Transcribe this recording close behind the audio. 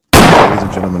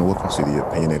and gentlemen, welcome to the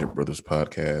Opinionated Brothers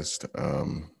podcast.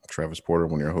 Travis Porter,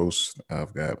 one of your hosts.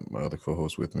 I've got my other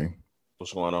co-host with me.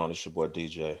 What's going on? It's your boy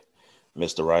DJ,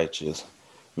 Mr. Righteous,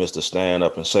 Mr. Stand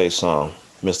Up and Say Something,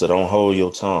 Mr. Don't Hold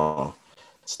Your Tongue.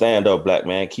 Stand up, black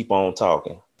man. Keep on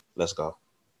talking. Let's go.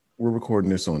 We're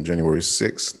recording this on January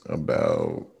 6th,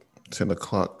 about 10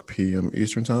 o'clock p.m.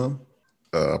 Eastern time.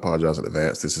 I apologize in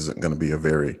advance. This isn't going to be a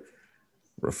very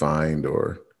refined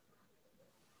or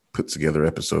put together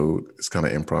episode. It's kind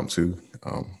of impromptu.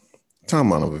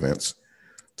 Timeline of events.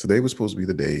 Today was supposed to be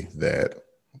the day that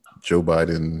Joe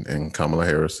Biden and Kamala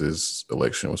Harris's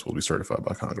election was supposed to be certified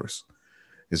by Congress.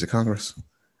 Is it Congress?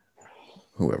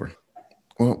 Whoever.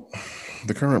 Well,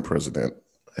 the current president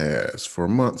has for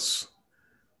months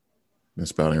been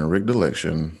spouting a rigged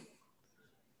election.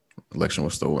 Election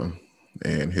was stolen,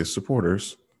 and his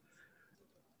supporters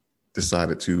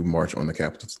decided to march on the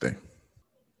Capitol today.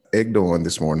 Egged on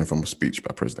this morning from a speech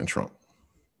by President Trump.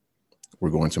 We're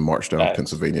going to march down Facts.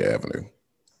 Pennsylvania Avenue.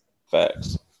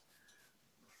 Facts.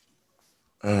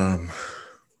 You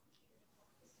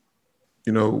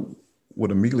know,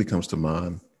 what immediately comes to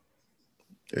mind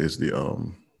is the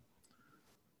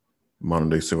modern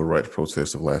day civil rights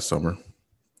protests of last summer.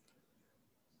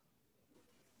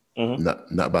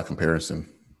 Mm-hmm. Not by comparison.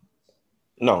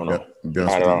 No. Not Not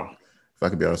at all. If I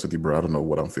could be honest with you, bro, I don't know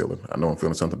what I'm feeling. I know I'm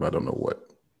feeling something, but I don't know what.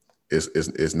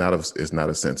 It's not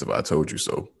a sense of I told you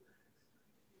so.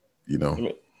 You know.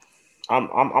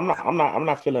 I'm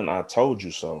not feeling I told you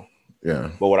so.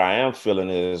 Yeah. But what I am feeling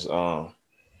is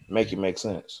make it make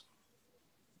sense.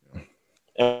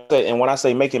 And when I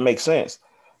say make it make sense,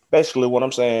 basically what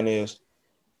I'm saying is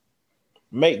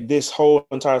make this whole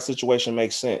entire situation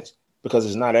make sense, because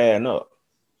it's not adding up.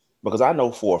 Because I know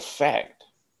for a fact,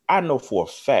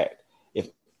 if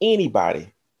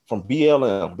anybody from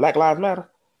BLM, Black Lives Matter,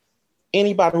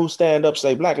 anybody who stand up,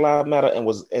 say Black Lives Matter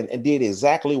and did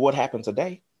exactly what happened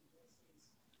today,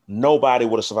 nobody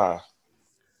would have survived.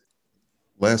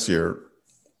 Last year,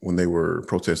 when they were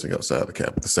protesting outside the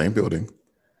Capitol, the same building,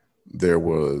 there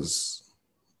was,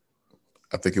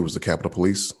 I think it was the Capitol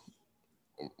Police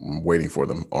waiting for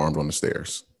them, armed on the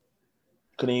stairs.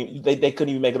 They couldn't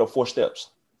even make it up 4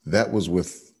 steps. That was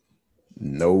with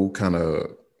no kind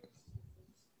of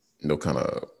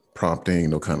prompting,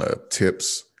 no kind of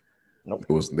tips. Nope.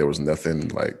 There was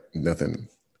nothing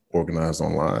organized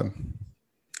online.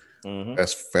 Mm-hmm.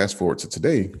 Fast forward to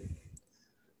today,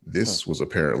 this was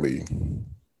apparently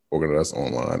organized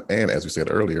online, and as we said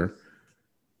earlier,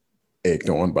 egged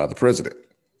on by the president.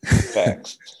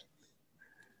 Facts.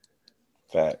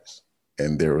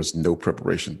 And there was no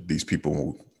preparation. These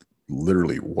people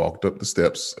literally walked up the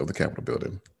steps of the Capitol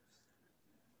building,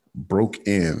 broke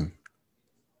in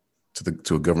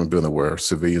to a government building where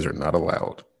civilians are not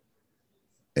allowed,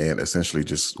 and essentially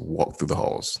just walked through the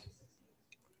halls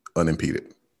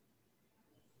unimpeded.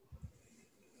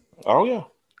 Oh yeah.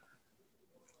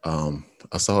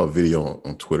 I saw a video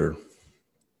on Twitter.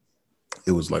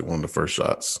 It was like one of the first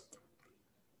shots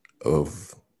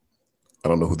of, I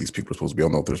don't know who these people are supposed to be. I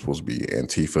don't know if they're supposed to be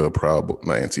Antifa,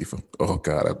 not Antifa. Oh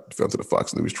God, I fell into the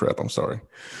Fox News trap. I'm sorry.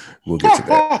 We'll get to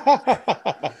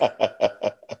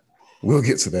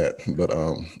that. But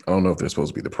I don't know if they're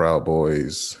supposed to be the Proud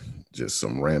Boys, just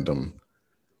some random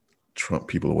Trump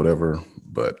people or whatever.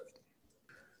 But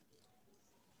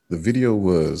the video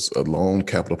was a lone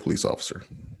Capitol Police officer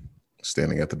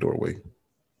standing at the doorway,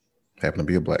 happened to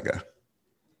be a black guy,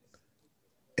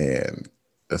 and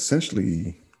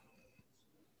essentially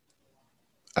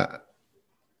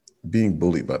being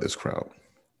bullied by this crowd.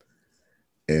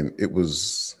 And it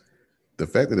was the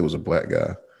fact that it was a black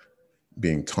guy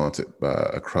being taunted by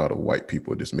a crowd of white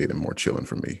people just made it more chilling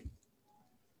for me.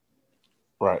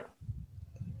 Right.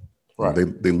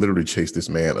 They literally chased this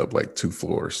man up like 2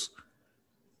 floors.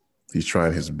 He's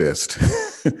trying his best.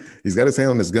 He's got his hand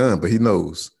on his gun, but he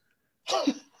knows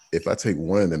if I take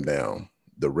one of them down,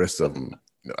 the rest of them,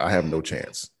 I have no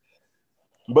chance.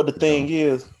 But the thing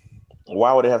is,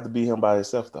 why would it have to be him by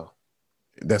himself though?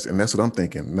 That's what I'm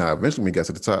thinking. Now, eventually, when he got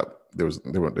to the top, there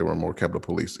were more Capitol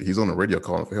Police. He's on the radio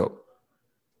calling for help.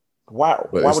 Why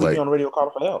would he be on the radio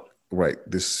calling for help? Right.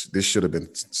 This should have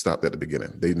been stopped at the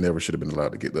beginning. They never should have been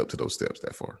allowed to get up to those steps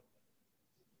that far.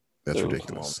 That's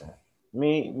ridiculous.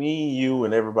 Me, you,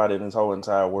 and everybody in this whole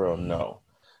entire world know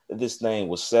that this thing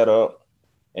was set up,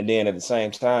 and then at the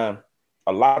same time,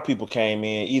 a lot of people came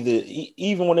in.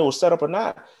 Even when it was set up or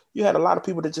not, you had a lot of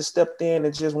people that just stepped in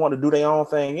and just wanted to do their own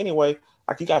thing anyway.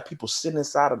 Like you got people sitting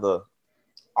inside of the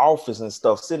office and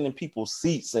stuff, sitting in people's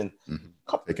seats and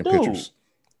taking pictures,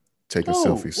 taking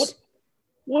selfies.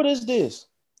 What is this?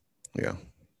 Yeah.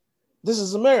 This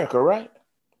is America, right?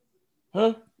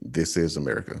 Huh? This is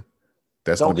America.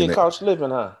 That's Don't going to get caught slipping,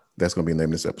 huh? That's going to be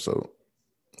named this episode.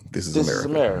 This is This is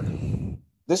America. America.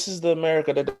 This is the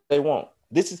America that they want.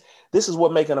 This is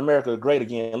what making America great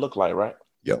again look like, right?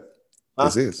 Yep. Huh?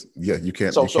 This is. Yeah, you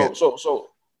can't. So you can't.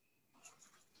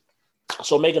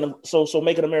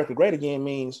 making America great again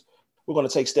means we're going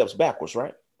to take steps backwards,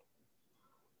 right?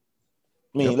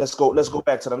 I mean, Yep. let's go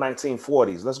back to the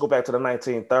 1940s. Let's go back to the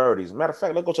 1930s. Matter of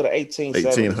fact, let's go to the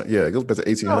 1870s. Yeah, it goes back to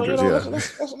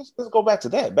 1800s. Let's go back to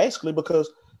that basically, because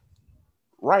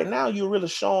right now you're really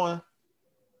showing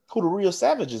who the real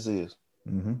savages is.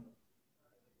 Mm-hmm.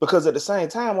 Because at the same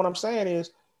time, what I'm saying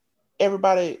is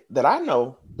everybody that I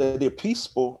know that did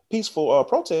peaceful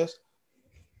protests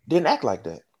didn't act like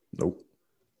that. Nope.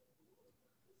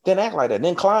 Didn't act like that.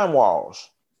 Didn't climb walls.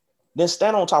 Didn't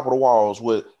stand on top of the walls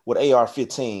with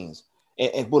AR-15s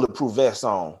and bulletproof vests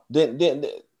on.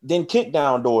 Didn't kick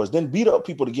down doors. Didn't beat up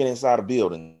people to get inside of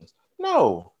buildings.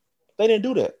 No, they didn't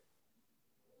do that.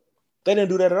 They didn't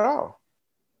do that at all.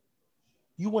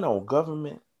 You went on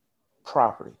government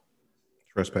property.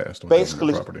 Trespassed on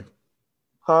basically government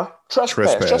property. Huh?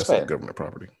 Trespass on government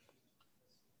property.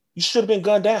 You should have been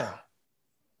gunned down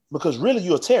because really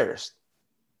you're a terrorist.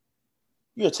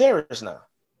 You're a terrorist now.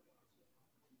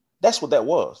 That's what that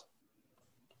was.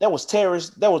 That was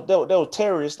terrorist. That was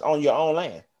terrorist on your own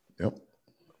land. Yep.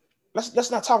 Let's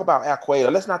not talk about Al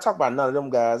Qaeda. Let's not talk about none of them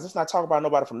guys. Let's not talk about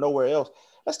nobody from nowhere else.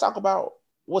 Let's talk about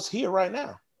what's here right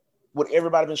now. What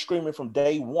everybody been screaming from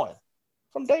day one.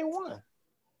 From day one.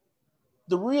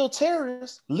 The real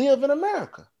terrorists live in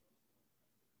America.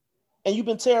 And you've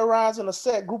been terrorizing a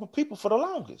set group of people for the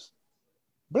longest.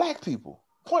 Black people.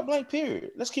 Point blank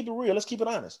period. Let's keep it real. Let's keep it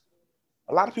honest.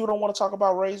 A lot of people don't want to talk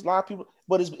about race. A lot of people,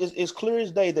 but it's clear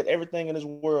as day that everything in this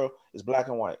world is black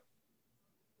and white.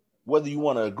 Whether you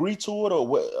want to agree to it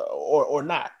or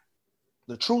not,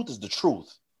 the truth is the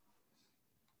truth.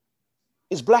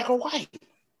 It's black or white.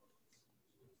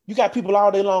 You got people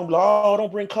all day long, oh,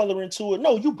 don't bring color into it.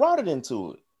 No, you brought it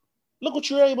into it. Look what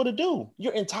you're able to do.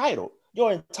 You're entitled.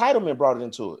 Your entitlement brought it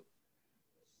into it.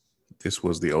 This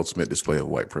was the ultimate display of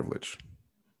white privilege.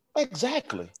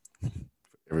 Exactly.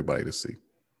 Everybody to see.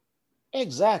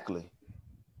 Exactly.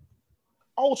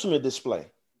 Ultimate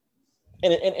display.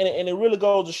 And it really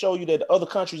goes to show you that other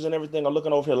countries and everything are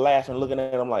looking over here laughing, looking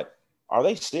at them like, are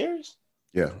they serious?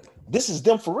 Yeah. This is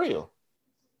them for real.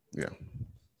 Yeah.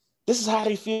 This is how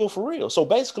they feel for real. So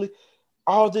basically,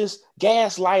 all this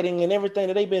gaslighting and everything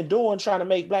that they've been doing, trying to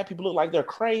make black people look like they're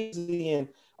crazy and,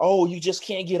 oh, you just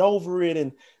can't get over it.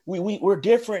 And we're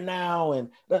different now. And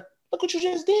look what you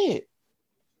just did.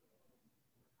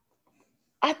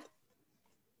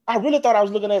 I really thought I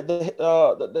was looking at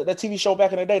the TV show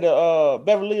back in the day, the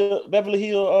Beverly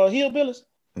Hill Hillbillies.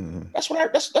 Mm-hmm. That's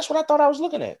what I thought I was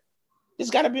looking at.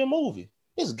 It's got to be a movie.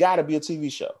 It's got to be a TV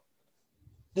show.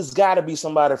 There's got to be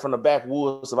somebody from the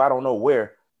backwoods of I don't know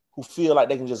where who feel like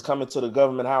they can just come into the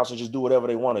government house and just do whatever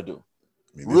they want to do.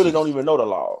 Really don't even know the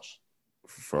laws.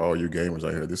 For all you gamers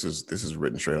out here, this is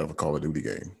written straight out of a Call of Duty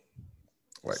game.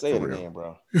 Like, say it again,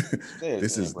 bro.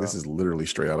 This is literally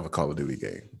straight out of a Call of Duty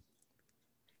game.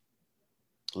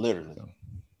 Literally.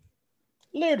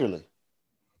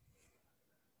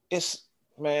 It's,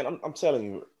 man, I'm telling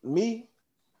you, me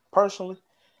personally,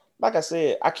 like I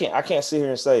said, I can't sit here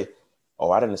and say,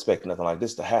 oh, I didn't expect nothing like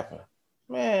this to happen.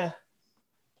 Man,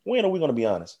 when are we going to be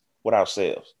honest with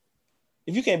ourselves?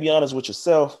 If you can't be honest with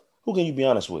yourself, who can you be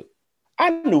honest with?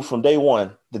 I knew from day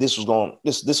one that this was going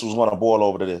to boil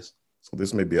over to this. So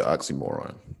this may be an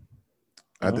oxymoron.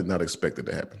 Mm-hmm. I did not expect it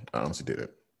to happen. I honestly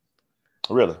didn't.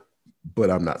 Really?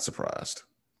 But I'm not surprised.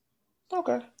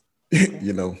 Okay.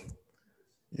 you know.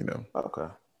 Okay.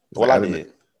 Well, like,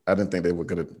 I didn't think they were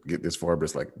going to get this far, but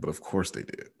it's like, but of course they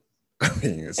did. I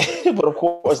mean, it's like, but of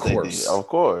course they did. Of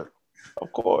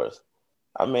course.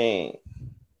 I mean,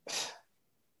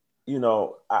 you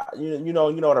know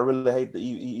what I really hate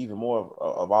even more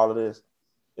of all of this?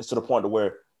 It's to the point to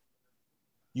where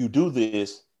you do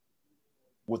this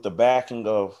with the backing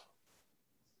of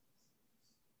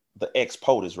the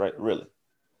ex-POTUS, right? Really,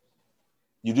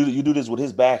 you do this with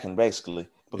his backing, basically,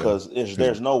 because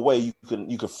there's no way you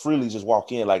can freely just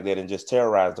walk in like that and just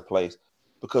terrorize the place,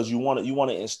 because you want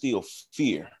to instill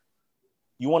fear.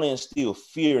 You want to instill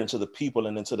fear into the people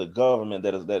and into the government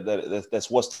that's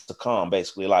what's to come,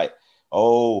 basically. Like,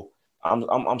 oh,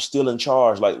 I'm still in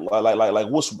charge. Like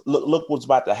look what's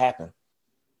about to happen.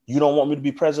 You don't want me to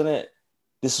be president?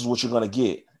 This is what you're gonna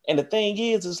get. And the thing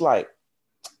is, it's like,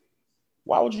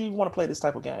 why would you even want to play this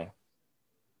type of game?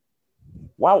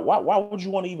 Why would you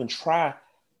want to even try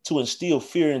to instill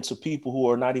fear into people who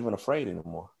are not even afraid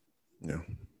anymore? Yeah.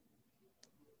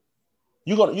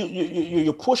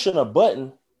 you're pushing a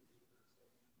button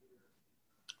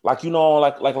like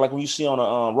like when you see on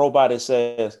a robot it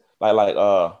says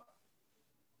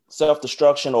self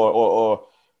destruction or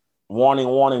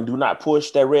warning, do not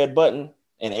push that red button,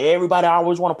 and everybody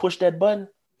always want to push that button.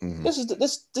 Mm-hmm. This is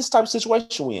this type of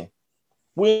situation we in.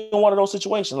 We're in one of those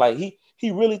situations. Like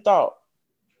he really thought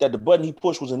that the button he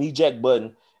pushed was an eject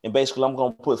button, and basically I'm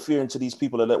going to put fear into these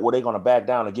people that where they're going to back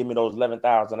down and give me those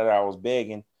 11,000 that I was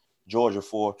begging Georgia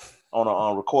for on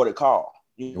a recorded call.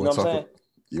 You know what I'm saying?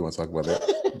 You want to talk about that?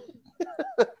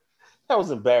 That was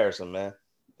embarrassing, man.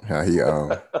 How he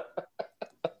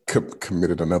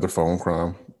committed another phone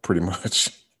crime, pretty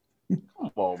much.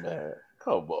 Come on, man.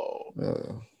 Come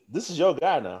on. This is your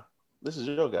guy now. This is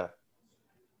your guy.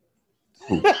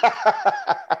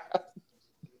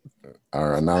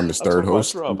 Our anonymous third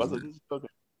host. Trump. I said, this is okay.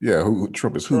 Yeah,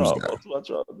 Trump is whose guy?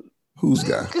 Whose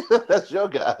guy? That's your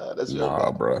guy. That's your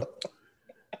guy. Bro.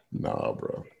 Nah,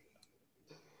 bro.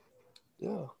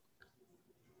 Yeah.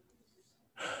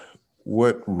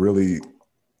 What really?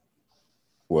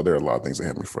 Well, there are a lot of things that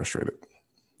have me frustrated.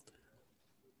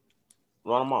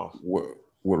 Run them off. What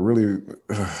really?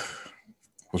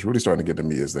 What's really starting to get to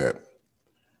me is that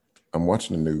I'm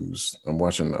watching the news. I'm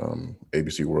watching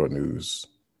ABC World News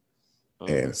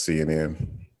and CNN,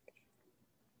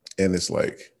 and it's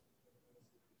like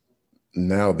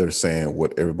now they're saying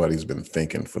what everybody's been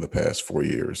thinking for the past 4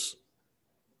 years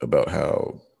about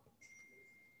how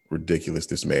ridiculous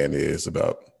this man is,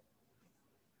 about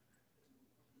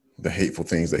the hateful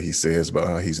things that he says, about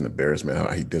how he's an embarrassment,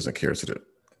 how he doesn't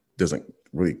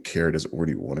really care, doesn't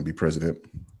really want to be president.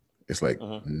 It's like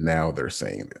now they're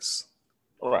saying this.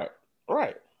 Right.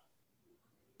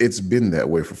 It's been that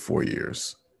way for 4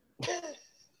 years.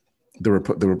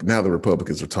 Now the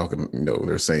Republicans are talking,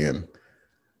 they're saying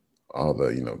all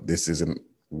the, this isn't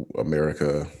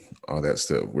America, all that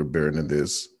stuff. We're better than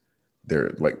this.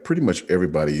 They're like pretty much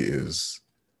everybody is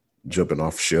jumping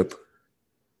off ship.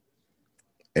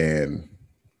 And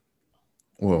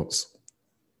well,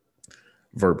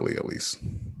 verbally at least.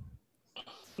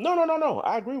 No.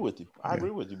 I agree with you. I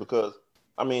agree with you because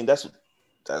I mean that's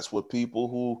what people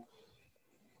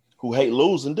who hate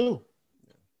losing do.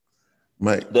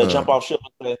 Mike, they'll jump off ship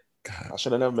and say, I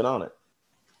should have never been on it.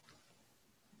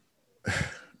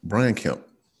 Brian Kemp.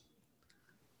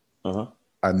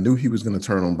 I knew he was going to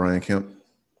turn on Brian Kemp,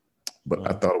 but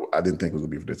I didn't think it was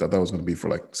going to be for this. I thought it was going to be for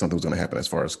like something was going to happen as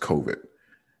far as COVID,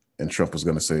 and Trump was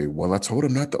going to say, "Well, I told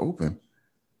him not to open."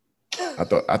 I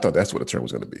thought that's what the turn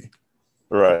was going to be.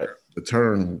 Right. The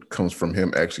turn comes from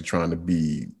him actually trying to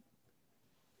be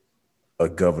a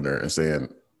governor and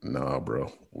saying, "Nah,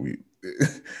 bro,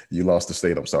 you lost the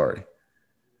state. I'm sorry."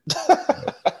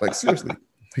 Like seriously,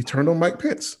 he turned on Mike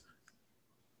Pence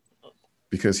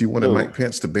because he wanted Mike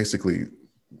Pence to basically,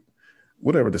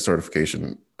 whatever the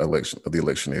certification of the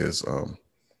election is,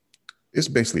 it's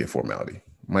basically a formality.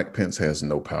 Mike Pence has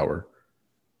no power.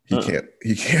 He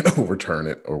can't overturn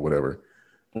it or whatever.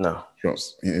 No.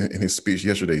 Trump's in his speech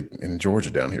yesterday in Georgia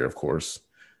down here, of course.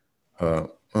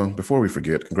 Before we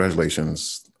forget,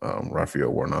 congratulations,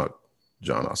 Raphael Warnock,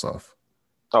 Jon Ossoff.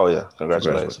 Oh yeah,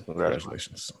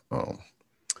 congratulations.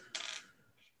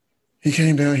 He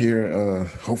came down here.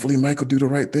 Hopefully, Mike will do the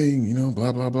right thing.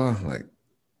 Blah blah blah. Like,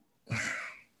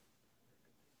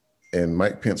 and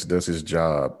Mike Pence does his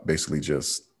job basically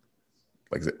just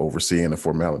like overseeing the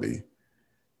formality,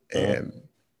 and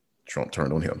Trump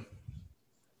turned on him.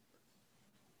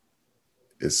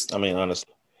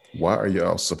 Honestly, why are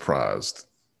y'all surprised?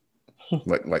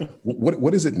 like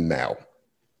what is it now?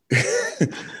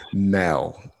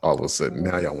 Now all of a sudden,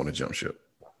 now y'all want to jump ship.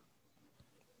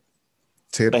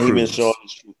 Ted Cruz. He's been showing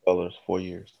his true colors 4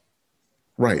 years.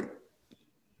 Right.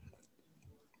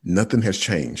 Nothing has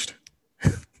changed.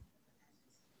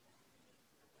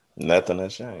 Nothing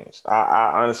has changed.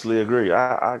 I honestly agree.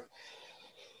 I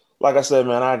like I said,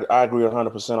 man, I agree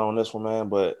 100% on this one, man.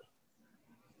 But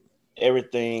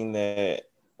everything that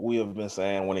we have been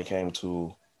saying when it came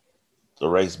to the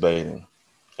race baiting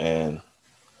and,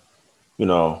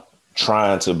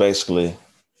 trying to basically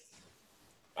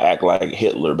act like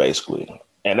Hitler, basically.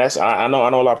 And that's, I know a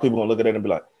lot of people gonna look at it and be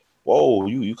like, whoa,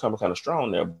 you coming kind of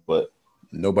strong there. But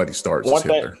nobody starts as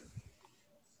Hitler.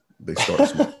 They start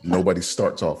small. Nobody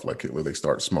starts off like Hitler. They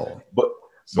start small. But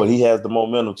he has the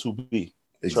momentum to be.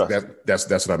 That's what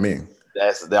I mean.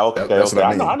 That's what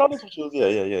I mean. I know this was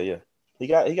yeah. He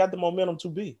got the momentum to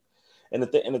be. And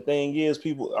the thing is,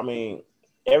 people,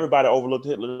 everybody overlooked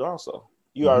Hitler also.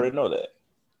 You already know that.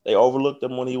 They overlooked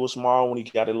him when he was small, when he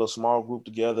got a little small group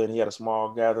together and he had a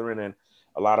small gathering. And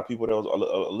a lot of people, there was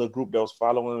a little group that was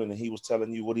following him, and he was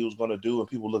telling you what he was going to do, and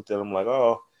people looked at him like,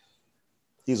 oh,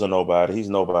 he's a nobody. He's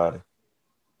nobody.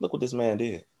 Look what this man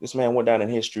did. This man went down in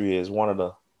history as one of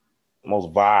the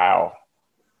most vile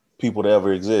people to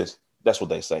ever exist. That's what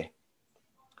they say.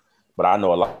 But I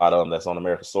know a lot of them that's on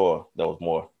American soil that was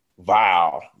more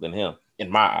vile than him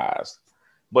in my eyes.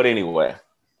 But anyway,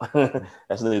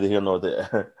 that's neither here nor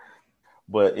there.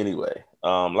 But anyway,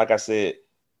 like I said,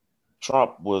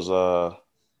 Trump was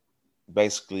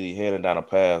basically heading down a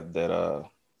path that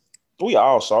we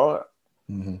all saw it.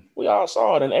 Mm-hmm. We all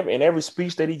saw it in every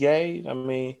speech that he gave. I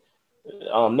mean,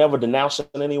 never denouncing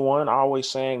anyone, always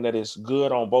saying that it's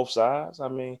good on both sides. I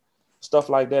mean, stuff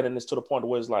like that. And it's to the point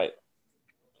where it's like,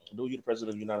 dude, you're the president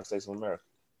of the United States of America.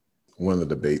 One of the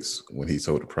debates when he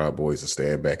told the Proud Boys to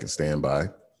stand back and stand by.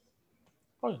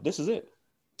 Oh, this is it.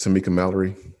 Tamika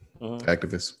Mallory,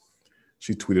 activist,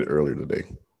 she tweeted earlier today,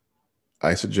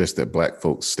 I suggest that Black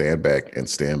folks stand back and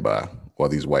stand by while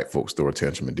these white folks throw a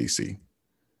tantrum in D.C.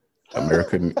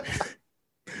 America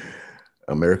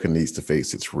needs to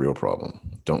face its real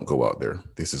problem. Don't go out there.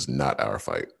 This is not our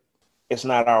fight. It's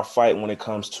not our fight when it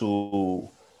comes to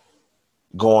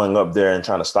going up there and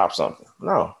trying to stop something.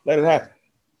 No, let it happen.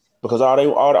 Because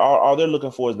all they're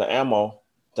looking for is the ammo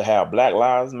to have Black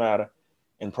Lives Matter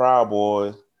and Proud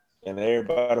Boys and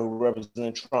everybody who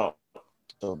represents Trump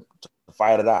to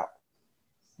fight it out.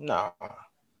 No,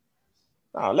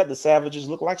 let the savages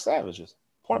look like savages.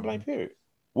 Point blank. Period.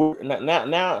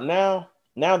 Now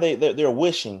they're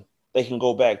wishing they can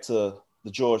go back to the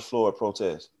George Floyd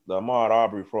protest, the Ahmaud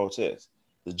Arbery protest,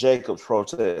 the Jacobs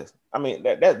protest. I mean,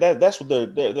 that's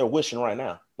what they're wishing right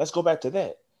now. Let's go back to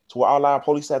that. To where all our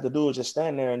police have to do is just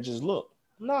stand there and just look.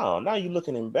 No, now you're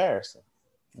looking embarrassing.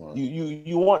 Wow.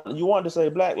 You want to say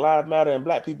Black Lives Matter and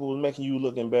Black people was making you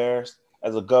look embarrassed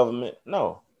as a government.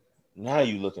 No, now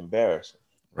you look embarrassing.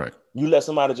 Right. You let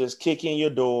somebody just kick in your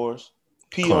doors,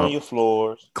 pee on your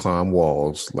floors, climb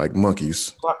walls like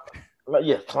monkeys.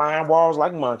 Climb walls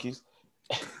like monkeys.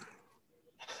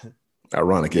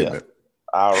 Ironic, isn't it?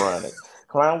 Ironic.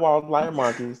 Climb walls like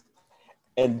monkeys,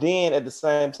 and then at the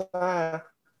same time,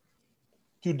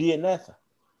 you did nothing.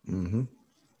 Mm-hmm.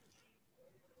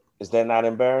 Is that not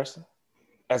embarrassing?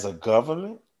 As a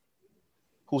government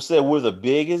who said we're the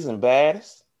biggest and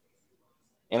baddest,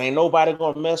 and ain't nobody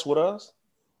gonna mess with us,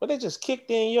 but they just kicked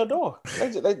in your door.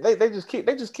 They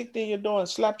just kicked in your door and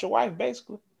slapped your wife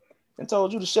basically, and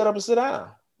told you to shut up and sit down.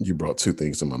 You brought two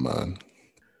things to my mind.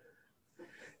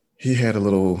 He had a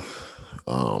little,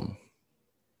 I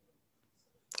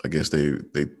guess they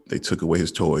took away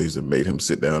his toys and made him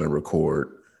sit down and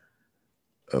record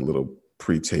a little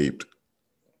pre-taped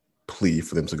plea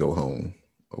for them to go home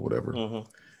or whatever. Mm-hmm.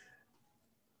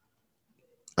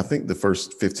 I think the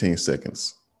first 15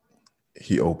 seconds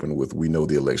he opened with, "We know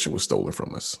the election was stolen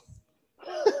from us."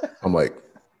 I'm like,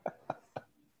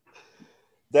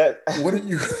 what are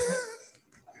you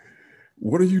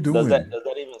doing? Does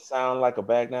that even sound like a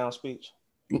back down speech?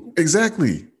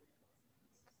 Exactly.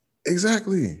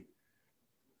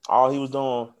 All he was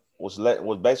doing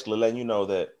was basically letting you know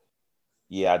that,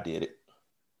 yeah, I did it.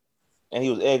 And he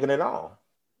was egging it on.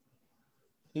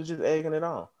 He was just egging it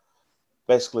on.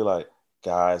 Basically like,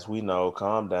 guys, we know,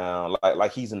 calm down.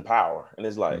 Like he's in power. And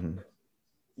it's like,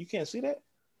 You can't see that?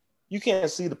 You can't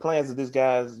see the plans of this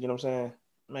guy's, you know what I'm saying?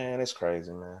 Man, it's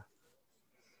crazy, man.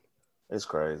 It's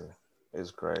crazy.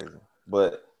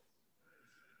 But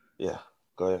yeah,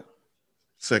 go ahead.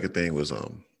 Second thing was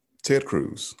Ted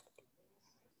Cruz.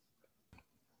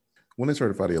 When they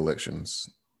certify the elections,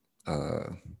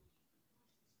 the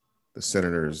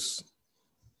senators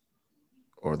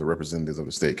or the representatives of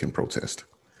the state can protest.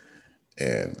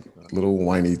 And little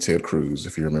whiny Ted Cruz,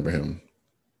 if you remember him.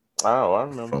 Oh, I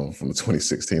remember. From the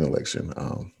 2016 election,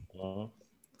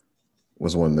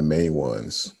 was one of the main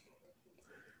ones.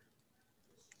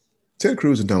 Ted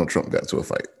Cruz and Donald Trump got into a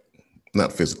fight.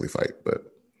 Not physically fight, but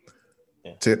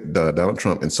Donald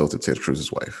Trump insulted Ted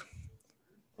Cruz's wife.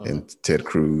 And Ted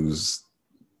Cruz,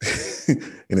 in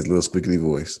his little squeaky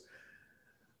voice,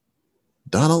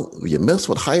 "Donald, you mess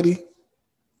with Heidi?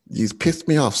 You pissed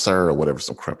me off, sir," or whatever,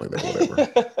 some crap like that, whatever.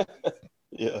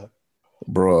 Yeah.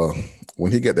 Bruh,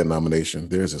 when he got that nomination,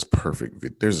 there's this perfect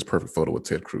photo of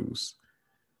Ted Cruz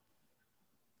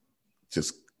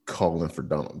just calling for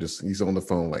Donald. He's on the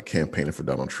phone like campaigning for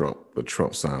Donald Trump, the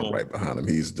Trump sign right behind him.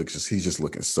 He's just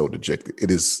looking so dejected.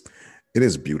 It is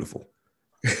beautiful.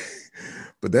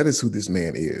 But that is who this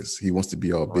man is. He wants to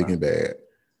be all big and bad.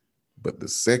 But the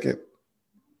second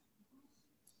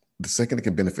it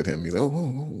can benefit him, he's like,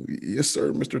 oh, yes,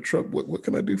 sir, Mr. Trump. What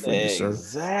can I do for you, sir?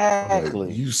 Exactly.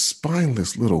 Like, you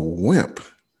spineless little wimp.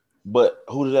 But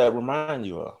who did that remind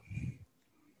you of?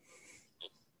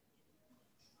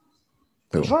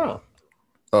 Who? Trump.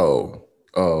 Oh,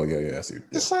 yeah. I see.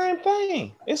 The same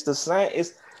thing. It's the same.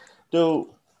 Dude.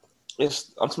 I'm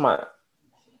talking about.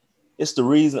 It's the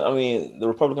reason. I mean, the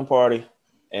Republican Party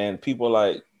and people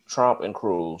like Trump and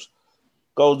Cruz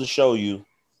goes to show you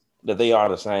that they are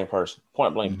the same person.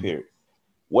 Point blank. Mm-hmm. Period.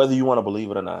 Whether you want to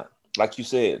believe it or not. Like you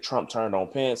said, Trump turned on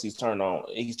Pence. He's turned on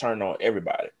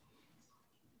everybody.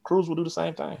 Cruz will do the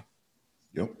same thing.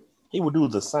 Yep. He would do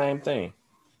the same thing.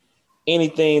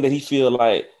 Anything that he feel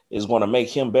like is going to make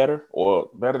him better or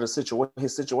better his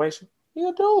situation,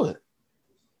 he'll do it.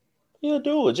 He'll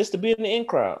do it just to be in the in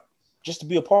crowd, just to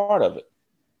be a part of it.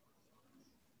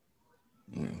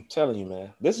 I'm telling you,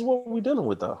 man, this is what we're dealing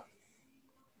with, though.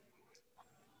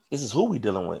 This is who we're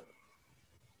dealing with.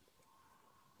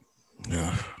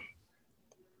 Yeah.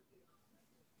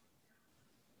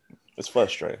 It's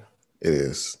frustrating. It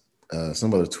is.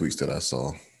 Some other tweets that I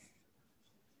saw.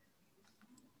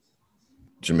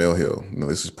 Jemele Hill. No,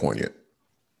 this is poignant.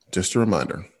 Just a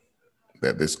reminder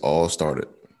that this all started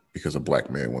because a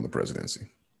black man won the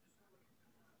presidency.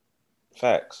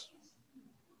 Facts.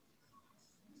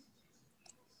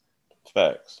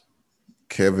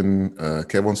 Kevin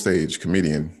on Stage,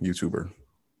 comedian, YouTuber.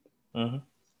 Mm-hmm.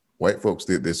 White folks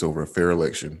did this over a fair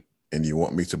election, and you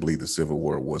want me to believe the Civil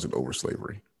War wasn't over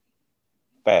slavery.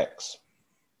 Facts.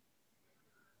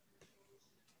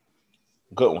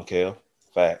 Good one, Kel.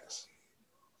 Facts.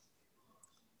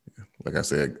 Like I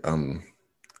said,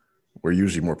 we're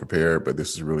usually more prepared, but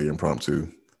this is really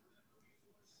impromptu.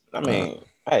 I mean,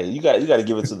 hey, you got to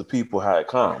give it to the people how it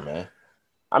come, man.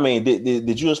 I mean,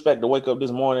 did you expect to wake up this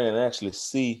morning and actually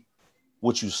see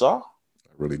what you saw?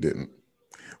 I really didn't.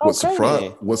 What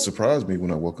surprised me when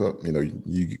I woke up,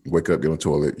 you wake up, get on the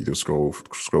toilet, you just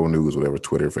scroll news, whatever,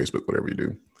 Twitter, Facebook, whatever you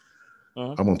do.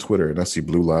 I'm on Twitter and I see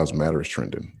Blue Lives Matter is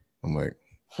trending. I'm like,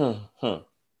 what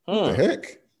the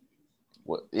heck?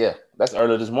 Well, yeah, that's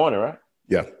early this morning, right?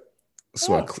 Yeah.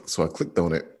 So I clicked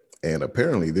on it, and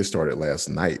apparently this started last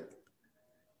night,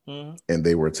 and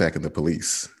they were attacking the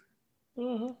police,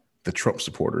 the Trump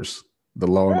supporters, the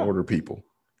law and order people.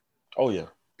 Oh yeah.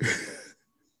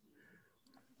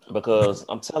 Because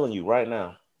I'm telling you right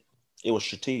now, it was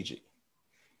strategic.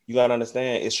 You got to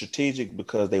understand, it's strategic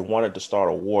because they wanted to start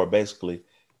a war, basically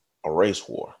a race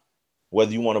war.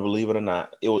 Whether you want to believe it or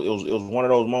not, it was one of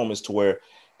those moments to where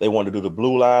they wanted to do the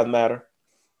Blue Lives Matter,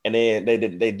 and then they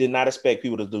did not expect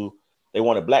people to do. They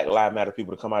wanted Black Lives Matter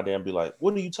people to come out there and be like,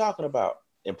 "What are you talking about?"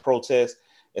 and protest,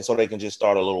 and so they can just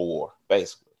start a little war,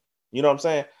 basically. You know what I'm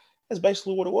saying? That's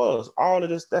basically what it was. All of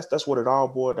this, that's what it all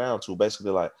boiled down to.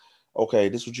 Basically, like, okay,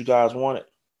 this is what you guys wanted.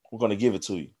 We're gonna give it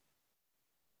to you.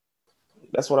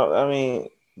 That's what I mean.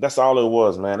 That's all it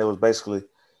was, man. It was basically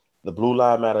the Blue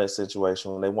Lives Matter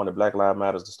situation. They wanted Black Lives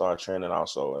Matter to start trending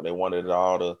also, and they wanted it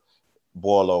all to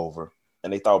boil over.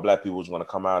 And they thought black people was going to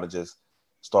come out and just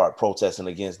start protesting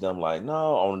against them, like,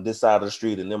 no, on this side of the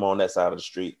street and them on that side of the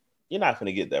street. You're not going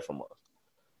to get that from us.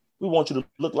 We want you to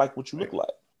look like what you look like.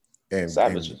 And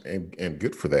savages. And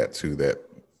good for that, too, that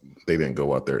they didn't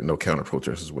go out there. No counter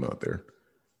protesters went out there.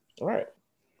 Right.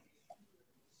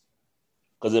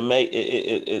 Because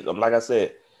it like I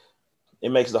said, it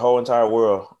makes the whole entire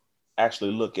world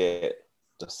actually look at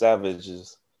the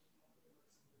savages,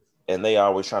 and they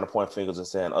always trying to point fingers and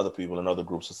saying other people and other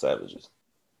groups of savages.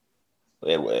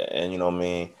 And you know what I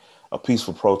mean? A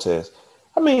peaceful protest.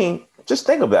 I mean, just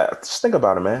think about it. Just think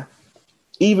about it, man.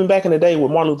 Even back in the day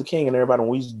with Martin Luther King and everybody, when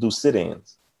we used to do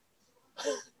sit-ins.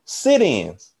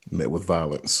 Sit-ins. Met with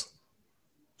violence.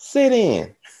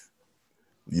 Sit-in.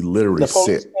 You literally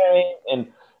sit. And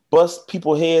bust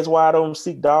people's heads wide open,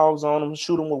 seek dogs on them,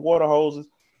 shoot them with water hoses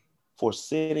for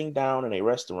sitting down in a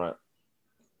restaurant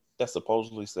that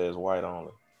supposedly says white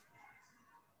only.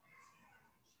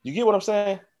 You get what I'm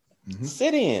saying? Mm-hmm.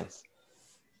 Sit-ins.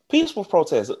 Peaceful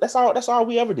protests. That's all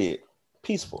we ever did.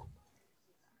 Peaceful.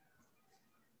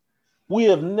 We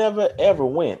have never ever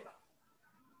went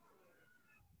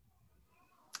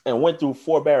through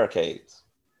 4 barricades.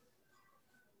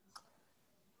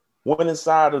 Went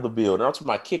inside of the building. I'm talking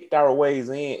about kick our way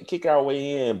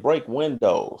in, break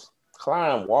windows,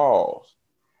 climb walls.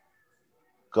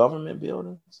 Government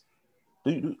buildings.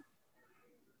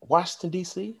 Washington,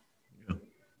 D.C.? Yeah.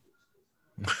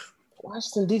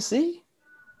 Washington, D.C.?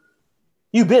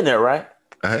 You've been there, right?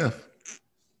 I have.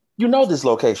 You know this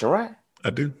location, right? I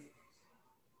do.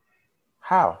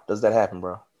 How does that happen,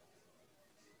 bro?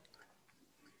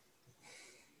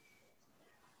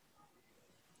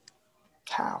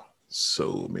 How?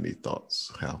 So many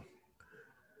thoughts. How?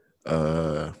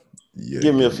 Yeah.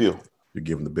 Give me a few. You're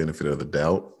giving the benefit of the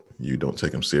doubt. you don't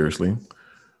take them seriously,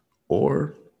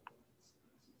 or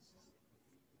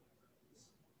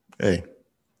hey,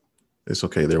 it's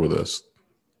okay. They're with us.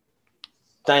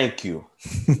 Thank you.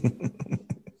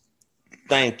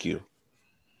 Thank you.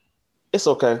 It's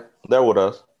okay. They're with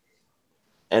us.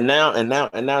 And now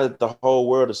that the whole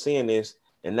world is seeing this,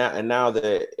 and now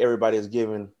that everybody is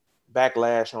giving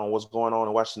backlash on what's going on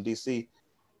in Washington, D.C.,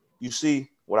 you see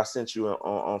what I sent you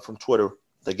on from Twitter.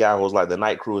 The guy who was like, the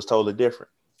night crew is totally different.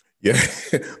 Yeah,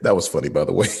 that was funny, by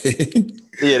the way.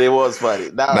 Yeah, it was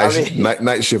funny. Now,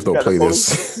 night shift don't play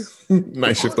this.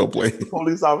 Night shift don't play. The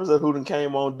police officer who done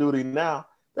came on duty now,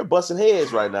 they're busting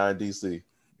heads right now in D.C.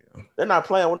 Yeah. They're not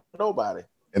playing with nobody.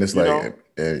 And it's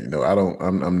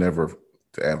I'm never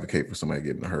to advocate for somebody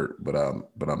getting hurt, but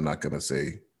I'm not gonna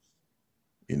say,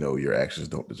 your actions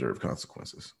don't deserve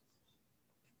consequences.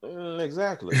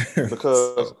 Exactly,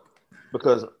 because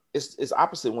it's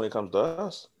opposite when it comes to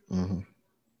us. Mm-hmm.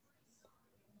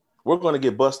 We're going to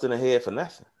get busted in the head for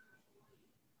nothing,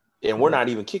 and we're not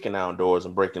even kicking down doors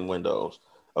and breaking windows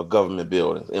of government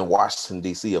buildings in Washington,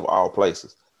 D.C., of all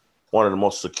places, one of the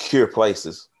most secure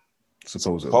places,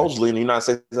 supposedly in the United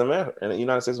States of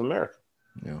America.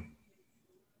 Yeah.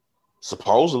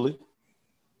 Supposedly,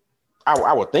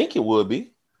 I would think it would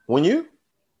be. Wouldn't you?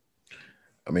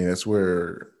 I mean, that's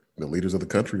where the leaders of the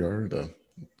country are. Probably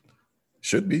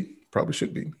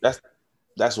should be.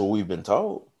 That's what we've been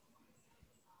told.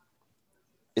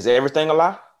 Is everything a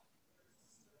lie?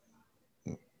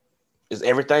 Is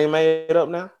everything made up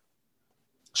now?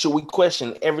 Should we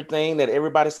question everything that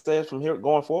everybody says from here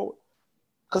going forward?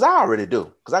 Because I already do.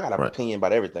 Because I got an opinion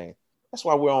about everything. That's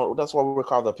why we're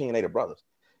called the Opinionated Brothers.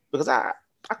 Because I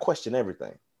question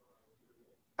everything.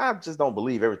 I just don't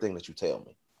believe everything that you tell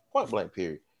me. Point blank,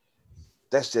 period.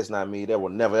 That's just not me. That will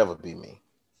never, ever be me.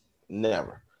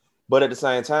 Never. But at the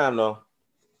same time, though,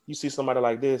 you see somebody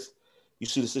like this, you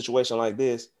see the situation like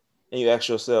this, and you ask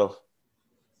yourself,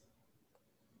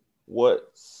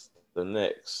 what's the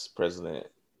next president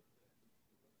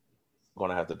going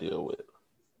to have to deal with?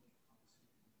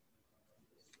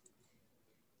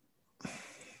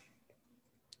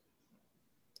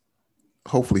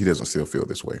 Hopefully he doesn't still feel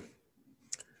this way.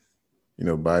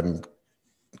 Biden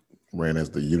ran as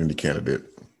the unity candidate,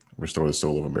 restore the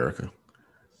soul of America.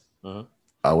 Uh-huh.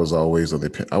 I was always of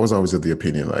the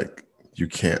opinion, like, you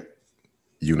can't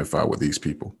unify with these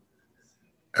people.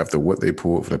 After what they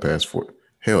pulled for the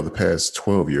past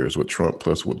 12 years with Trump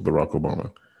plus with Barack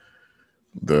Obama,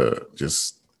 the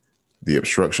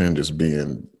obstruction, just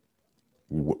being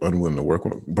unwilling to work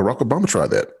with them. Barack Obama tried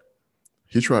that.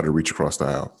 He tried to reach across the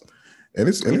aisle. And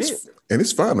it's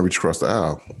fine to reach across the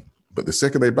aisle. But the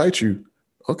second they bite you,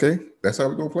 okay, that's how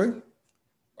we're going to play?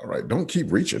 All right, don't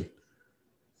keep reaching.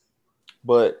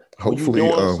 But hopefully,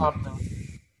 when you're doing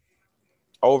something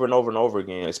over and over and over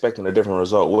again, expecting a different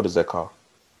result, what does that call?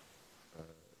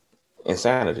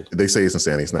 Insanity. They say it's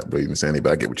insanity. It's not really insanity,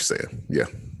 but I get what you're saying. Yeah.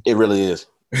 It really is.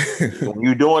 When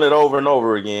you're doing it over and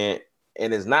over again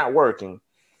and it's not working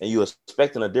and you're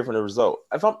expecting a different result.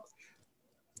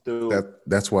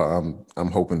 That's why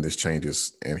I'm hoping this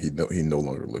changes and he no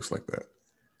longer looks like that.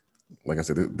 Like I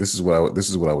said, this is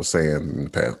what I was saying in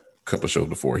the past couple of shows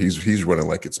before. He's running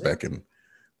like it's back in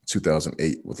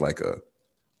 2008 with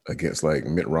against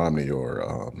Mitt Romney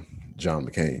or John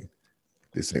McCain.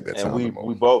 This ain't that time anymore.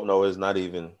 We both know it's not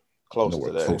even close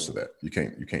to that. Close to that. You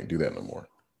can't do that no more.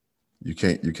 You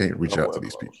can't reach out to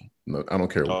these people. No, I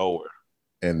don't care. Nowhere.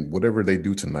 And whatever they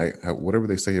do tonight, whatever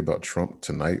they say about Trump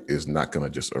tonight is not going to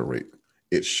just erase.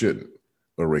 It shouldn't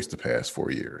erase the past 4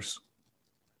 years.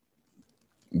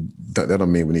 That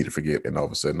don't mean we need to forget. And all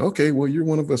of a sudden, okay, well, you're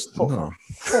one of us. No.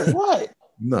 For what?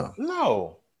 No.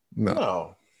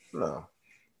 I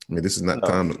mean, this is not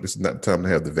time. This is not time to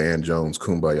have the Van Jones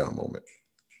kumbaya moment.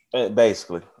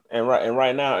 Basically, and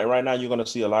right now, you're going to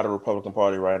see a lot of Republican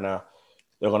Party right now.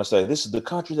 They're going to say, "This is the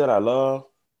country that I love.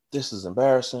 This is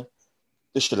embarrassing.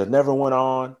 This should have never went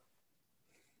on.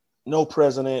 No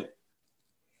president."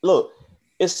 Look,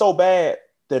 it's so bad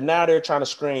that now they're trying to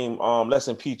scream, "Let's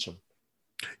impeach him."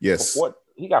 Yes,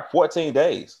 he got 14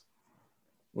 days.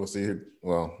 We'll see.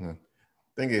 Well,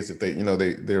 thing is, if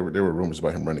there were rumors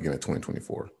about him running again in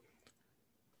 2024.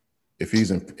 If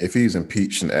he's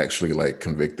impeached and actually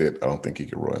convicted, I don't think he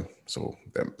could run. So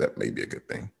that may be a good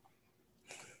thing.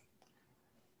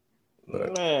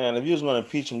 But, man, if you was going to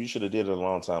impeach him, you should have did it a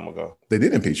long time ago. They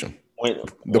did impeach him. When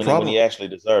he actually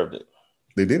deserved it.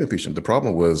 They did impeach him. The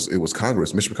problem was it was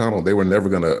Congress. Mitch McConnell. They were never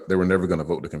gonna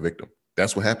vote to convict him.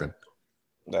 That's what happened.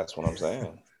 That's what I'm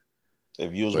saying.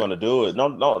 If you was going to do it,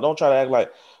 don't try to act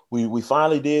like we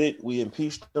finally did it. We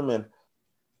impeached him, and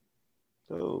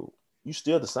dude, You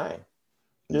still the same.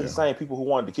 You're Yeah. the same people who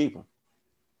wanted to keep him.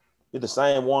 You're the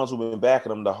same ones who've been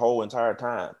backing him the whole entire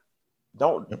time.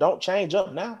 Don't change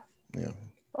up now. Yeah.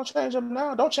 Don't change up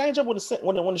now. Don't change up when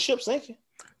the ship's sinking.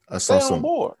 I Stay saw on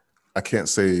board. I can't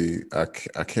say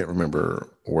I can't remember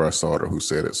where I saw it or who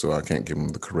said it, so I can't give them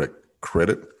the correct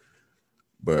credit.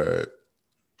 But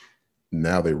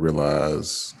now they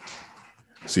realize.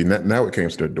 See, now it came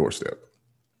to their doorstep.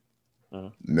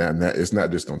 Mm-hmm. Now it's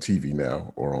not just on TV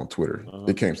now or on Twitter. Mm-hmm.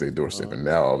 It came to their doorstep, mm-hmm. and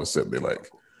now all of a sudden they're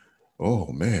like,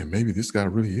 "Oh man, maybe this guy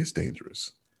really is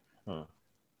dangerous."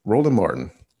 Roland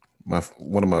Martin,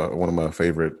 one of my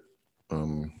favorite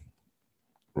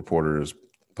reporters,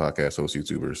 podcast hosts,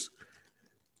 YouTubers.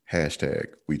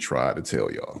 Hashtag, we tried to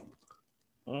tell y'all.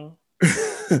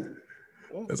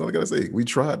 That's all I gotta say. We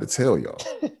tried to tell y'all.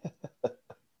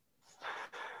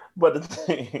 But the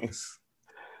thing is,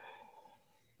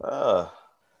 but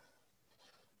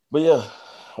yeah,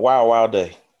 wild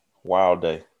day.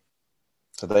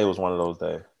 Today was one of those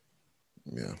days.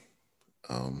 Yeah.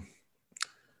 How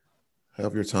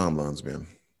have your timelines been?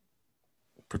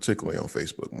 Particularly on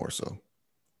Facebook, more so.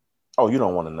 Oh, you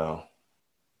don't want to know.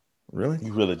 Really?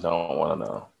 You really don't want to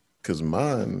know. Because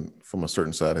mine, from a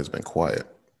certain side, has been quiet.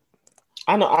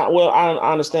 I know.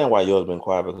 I understand why yours has been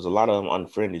quiet, because a lot of them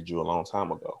unfriended you a long time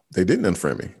ago. They didn't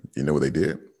unfriend me. You know what they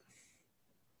did?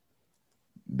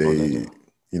 They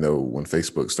when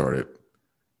Facebook started,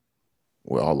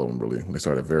 well, all of them really, when they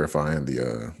started verifying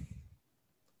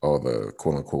all the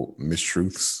quote unquote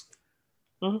mistruths,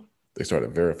 mm-hmm. They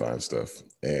started verifying stuff,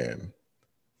 and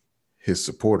his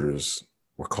supporters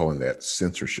were calling that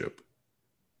censorship.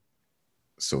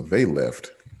 So they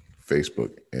left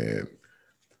Facebook, and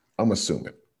I'm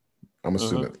assuming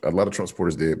a lot of Trump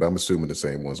supporters did, but I'm assuming the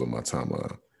same ones on my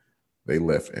timeline. They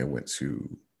left and went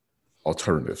to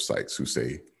alternative sites who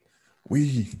say,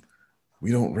 we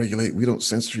don't regulate, we don't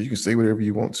censor, you can say whatever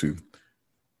you want to.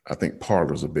 I think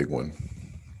Parler's a big one.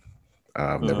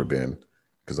 I've never been,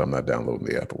 because I'm not downloading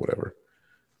the app or whatever.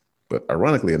 But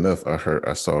ironically enough,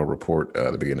 I saw a report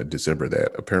at the beginning of December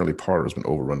that apparently Parler's been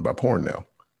overrun by porn now,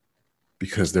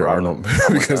 because there are no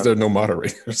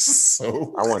moderators.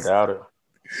 So I wouldn't doubt it.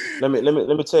 Let me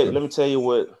tell you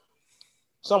what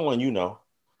someone you know,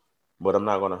 but I'm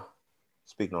not gonna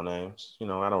speak no names.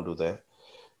 I don't do that.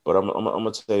 But I'm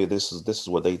gonna tell you this is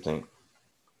what they think.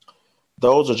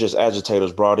 Those are just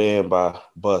agitators brought in by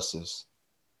buses.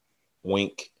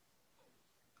 Wink.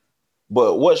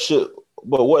 But what should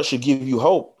give you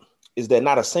hope is that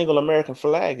not a single American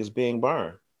flag is being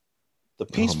burned. The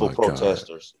peaceful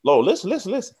protesters. Lo, listen.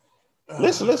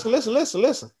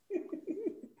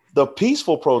 The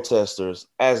peaceful protesters,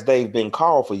 as they've been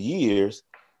called for years,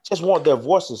 just want their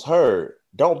voices heard.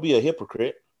 Don't be a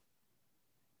hypocrite.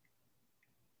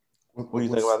 What do you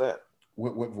think about that?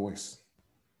 What voice?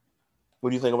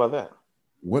 What do you think about that?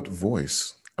 What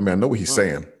voice? I mean, I know what he's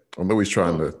saying. I know he's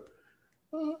trying to.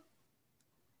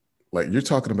 Like you're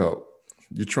trying to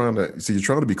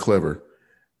be clever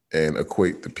and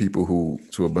equate the people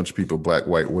to a bunch of people, black,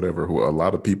 white, whatever, who are a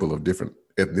lot of people of different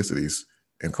ethnicities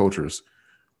and cultures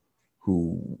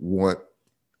who want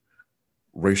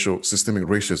systemic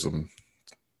racism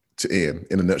to end.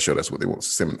 In a nutshell, that's what they want,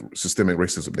 systemic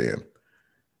racism to end.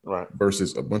 Right.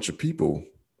 Versus a bunch of people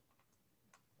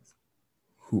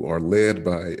who are led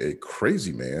by a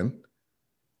crazy man.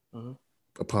 Mm-hmm.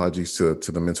 Apologies to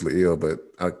the mentally ill, but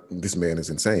this man is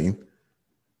insane,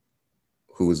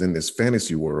 who is in this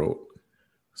fantasy world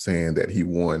saying that he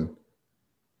won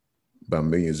by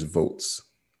millions of votes.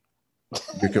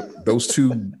 Because those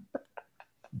two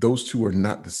are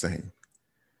not the same.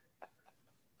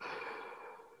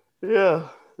 Yeah.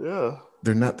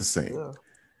 They're not the same.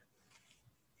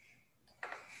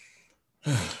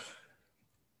 Yeah.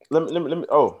 let me.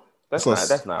 Oh, that's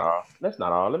not all. That's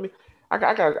not all. Let me. I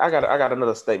got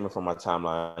another statement from my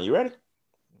timeline. You ready?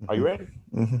 Are you ready?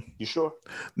 Mm-hmm. You sure?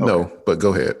 No, okay. But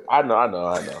go ahead. I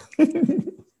know.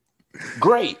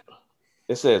 Great.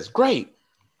 It says, great.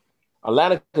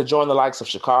 Atlanta could join the likes of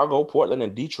Chicago, Portland,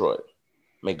 and Detroit.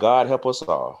 May God help us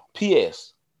all.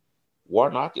 P.S.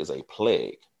 Warnock is a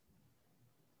plague.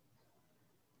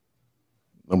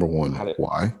 Number one,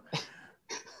 why?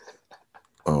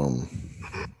 Oh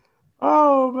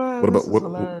man.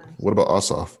 What about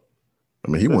Ossoff? I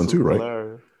mean, he won too, right?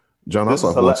 Hilarious. John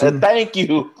Ossoff won too.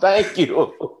 Thank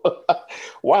you.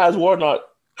 Why is Warnock?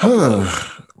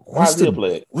 Why is he a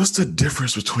plague? What's the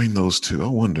difference between those two? I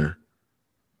wonder.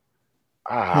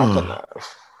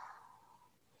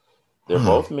 They're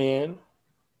both men.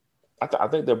 I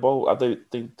think they're both. I think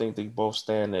they both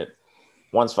stand at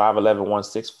one's 5'11",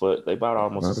 one's 6 foot. They about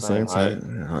almost the same height.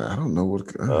 I don't know what.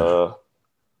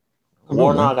 I don't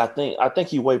know, man. Warnock, I think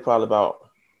he weighed probably about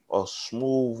a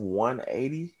smooth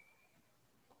 180.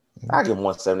 I give him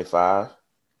 175.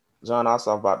 John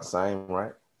Ossoff about the same,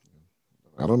 right?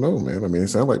 I don't know, man. I mean, it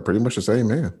sounds like pretty much the same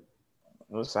man.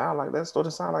 It sound like that's what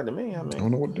it sounds like to me. I I mean,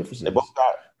 don't know what the difference they is. both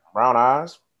got brown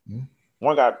eyes. Mhm.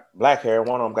 One got black hair.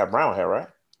 One of them got brown hair, right?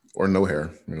 Or no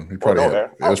hair. You know, he Or probably no had.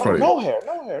 hair. It was probably No hair.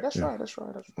 No hair. That's yeah. right. That's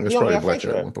right. That's It right. was He only probably got black facial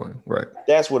hair at hair. one point, right?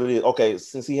 That's what it is. Okay,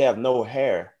 since he have no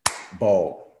hair,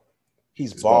 Bald.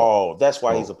 he's It's bald. That's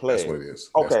why bald. he's a That's plague. what it is.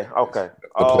 Okay. Okay.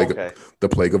 The plague. Okay. The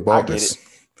plague of I get it.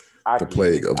 baldness. The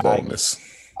plague of baldness.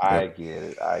 I get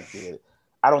it. I get it.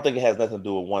 I don't think it has nothing to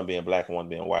do with one being black and one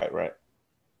being white, right?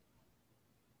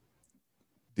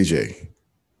 DJ,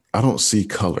 I don't see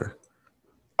color.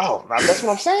 Oh, that's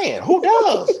what I'm saying. Who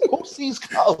does? Who sees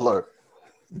color?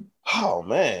 Oh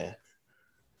man,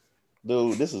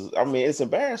 dude, this is. I mean, it's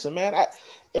embarrassing, man.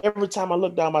 Every time I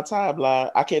look down my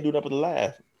timeline, I can't do nothing but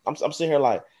laugh. I'm sitting here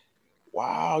like,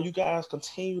 wow, you guys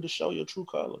continue to show your true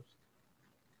colors.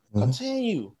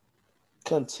 Mm-hmm.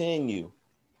 Continue,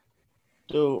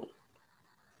 dude.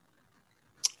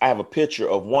 I have a picture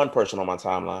of one person on my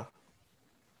timeline.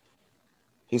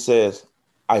 He says,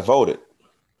 "I voted,"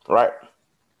 right?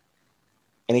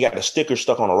 And he got the sticker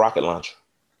stuck on a rocket launcher,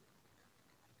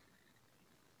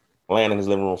 laying in his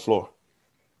living room floor.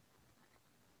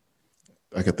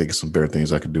 I could think of some better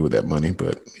things I could do with that money,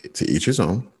 but to each his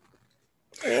own.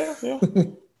 Yeah.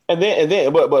 and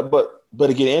then, but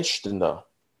it get interesting though.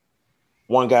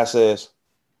 One guy says,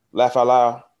 laugh out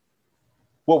loud,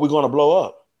 what we gonna blow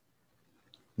up?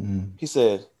 Mm-hmm. He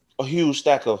said, a huge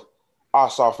stack of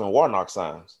Ossoff and Warnock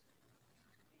signs.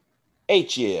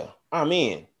 Yeah, I'm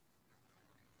in.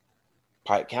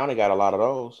 Pike County got a lot of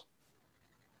those.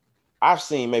 I've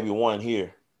seen maybe one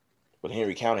here, but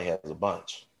Henry County has a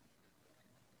bunch.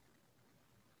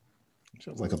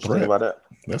 Sounds like a threat. Think about that.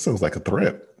 That sounds like a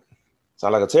threat.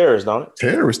 Sound like a terrorist, don't it?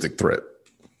 Terroristic threat.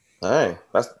 Hey,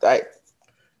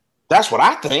 that's what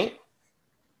I think.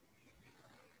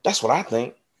 That's what I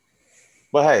think.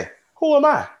 But hey, who am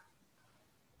I?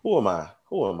 Who am I?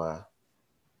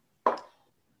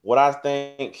 What I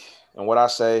think and what I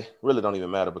say really don't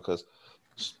even matter because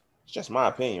it's just my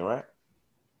opinion, right?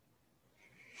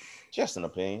 Just an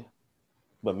opinion.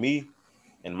 But me,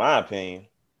 in my opinion,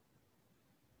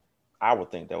 I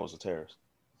would think that was a terrorist.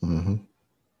 Mm-hmm.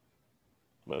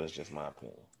 But it's just my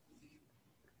opinion.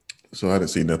 So I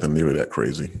didn't see nothing nearly that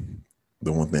crazy.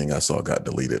 The one thing I saw got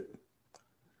deleted.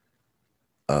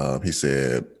 He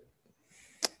said,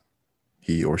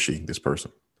 he or she, this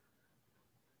person,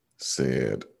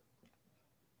 said,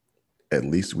 at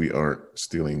least we aren't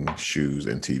stealing shoes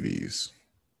and TVs.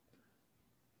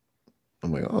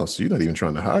 I'm like, oh, so you're not even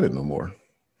trying to hide it no more.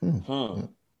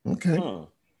 Okay.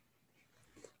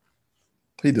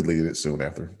 He deleted it soon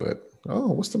after, but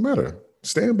what's the matter?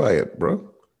 Stand by it, bro.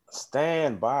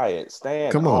 Stand by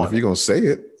it. Come on, if you're gonna say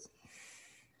it,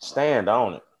 stand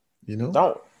on it. You know,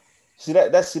 don't see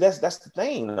that's the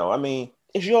thing, though. I mean,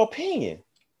 it's your opinion.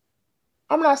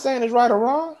 I'm not saying it's right or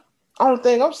wrong. Only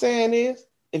thing I'm saying is,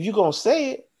 if you're gonna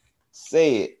say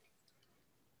it,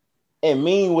 and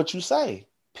mean what you say.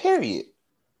 Period.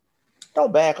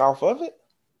 Don't back off of it.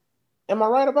 Am I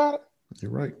right about it?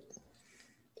 You're right.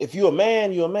 If you're a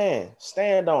man, you're a man.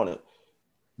 Stand on it.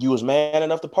 You was man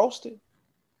enough to post it,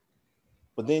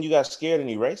 but then you got scared and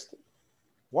erased it.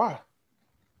 Why?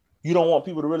 You don't want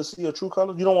people to really see your true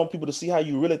colors? You don't want people to see how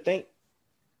you really think?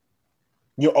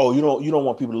 You don't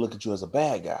want people to look at you as a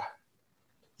bad guy.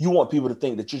 You want people to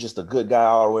think that you're just a good guy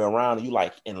all the way around and you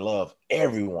like and love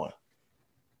everyone.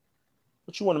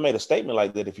 But you wouldn't have made a statement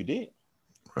like that if you did.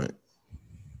 Right.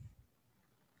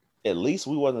 At least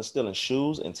we wasn't stealing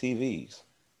shoes and TVs.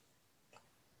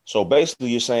 So basically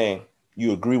you're saying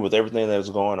you agree with everything that is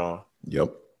going on.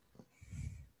 Yep.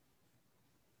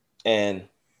 And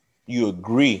you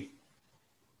agree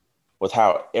with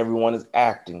how everyone is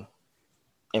acting.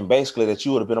 And basically that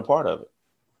you would have been a part of it.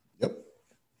 Yep.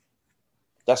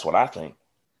 That's what I think.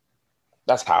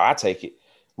 That's how I take it.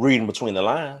 Reading between the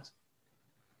lines.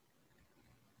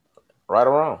 Right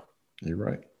or wrong? You're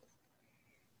right.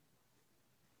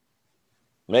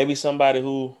 Maybe somebody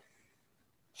who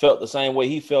felt the same way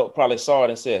he felt probably saw it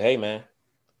and said, hey, man,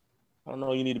 I don't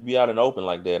know you need to be out in the open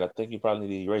like that. I think you probably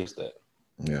need to erase that.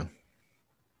 Yeah.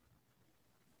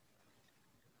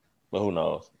 But who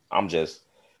knows? I'm just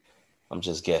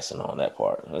guessing on that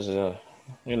part. Just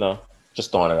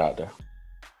throwing it out there.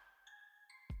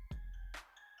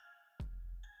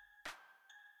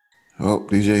 Oh,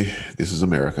 DJ, this is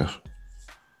America.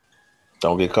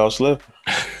 Don't get caught slipping.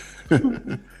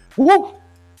 Woo!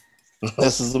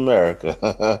 This is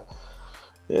America.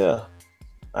 Yeah.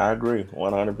 I agree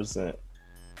 100%.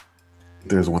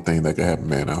 There's one thing that can happen,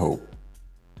 man. I hope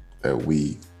that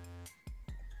we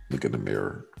look in the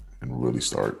mirror and really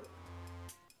start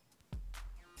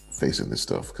facing this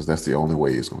stuff, because that's the only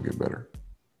way it's going to get better.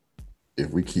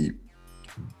 If we keep,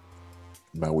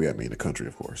 by we I mean the country,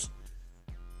 of course,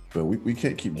 but we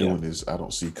can't keep doing this. I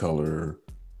don't see color.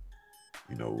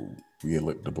 You know, we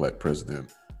elect the black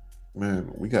president.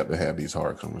 Man, we got to have these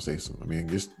hard conversations. I mean,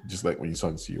 just like when you're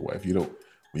talking to your wife, you don't.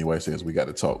 When your wife says we got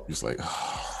to talk, just like,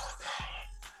 oh,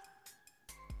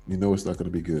 you know, it's not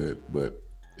going to be good. But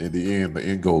in the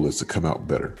end goal is to come out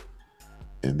better.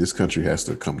 And this country has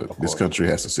to this country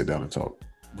has to sit down and talk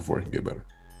before it can get better.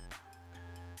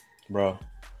 Bro,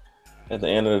 at the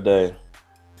end of the day,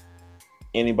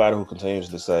 anybody who continues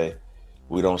to say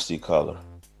we don't see color,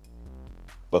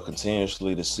 but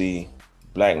continuously to see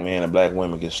black men and black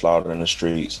women get slaughtered in the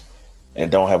streets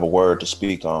and don't have a word to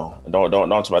speak on,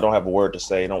 don't have a word to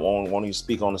say, don't want to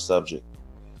speak on the subject.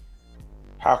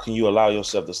 How can you allow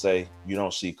yourself to say you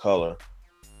don't see color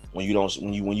when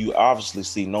you obviously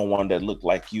see no one that look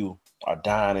like you are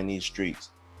dying in these streets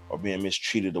or being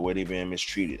mistreated the way they're being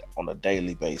mistreated on a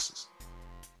daily basis?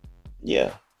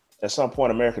 Yeah, at some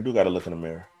point, America do got to look in the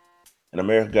mirror, and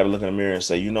America got to look in the mirror and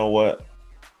say, you know what?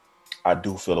 I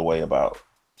do feel a way about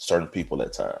certain people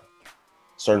at times,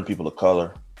 certain people of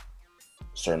color,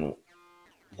 certain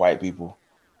white people.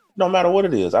 No matter what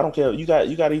it is, I don't care. You got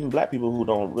even black people who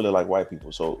don't really like white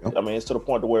people. So I mean, it's to the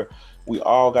point to where we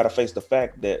all got to face the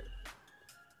fact that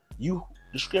you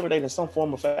discriminate in some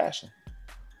form of fashion,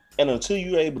 and until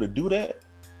you're able to do that,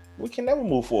 we can never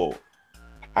move forward.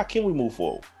 How can we move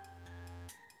forward?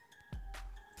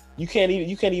 You can't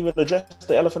even address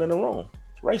the elephant in the room: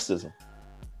 racism.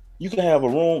 You can have a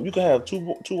room. You can have two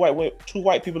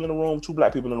white people in the room, two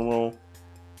black people in the room,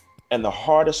 and the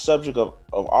hardest subject of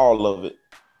all of it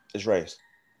is race.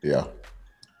 Yeah.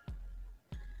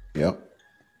 Yep.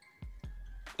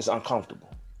 It's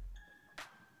uncomfortable.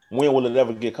 When will it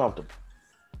ever get comfortable?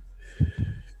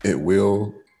 It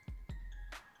will.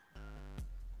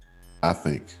 I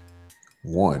think,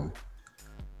 one,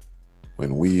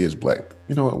 when we as black,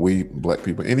 you know what, we black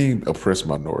people, any oppressed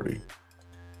minority,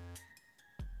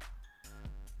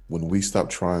 when we stop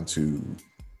trying to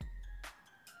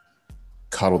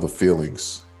coddle the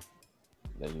feelings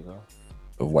there you go.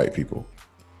 of white people,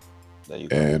 there you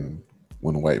go. And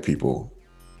when white people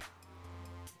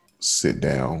sit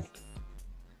down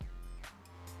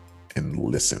and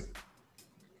listen,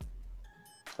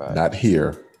 Facts. Not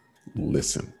hear,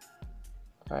 listen.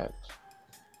 Facts.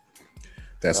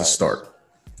 That's a start.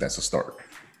 That's a start.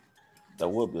 That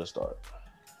would be a start.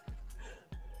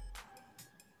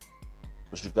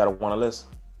 But you gotta want to listen.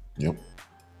 Yep.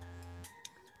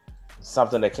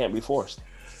 Something that can't be forced.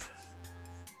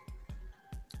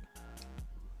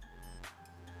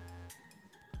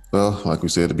 Well, like we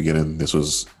said at the beginning, this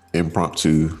was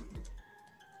impromptu,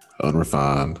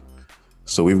 unrefined.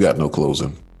 So we've got no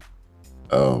closing.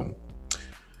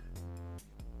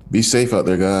 Be safe out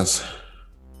there, guys.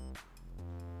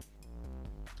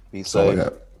 Be safe.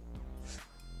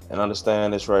 And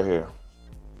understand this right here.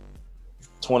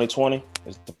 2020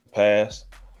 is the past.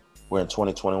 We're in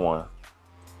 2021.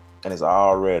 And it's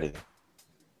already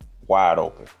wide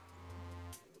open.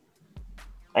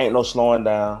 Ain't no slowing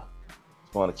down.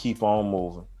 It's going to keep on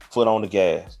moving. Foot on the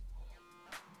gas.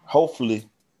 Hopefully,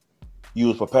 you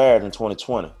was prepared in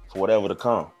 2020 for whatever to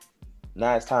come.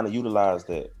 Now it's time to utilize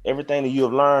that. Everything that you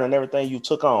have learned and everything you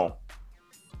took on,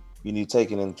 you need to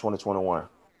take it in 2021.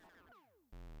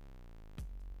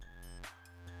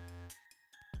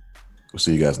 We'll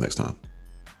see you guys next time.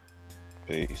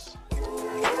 Peace.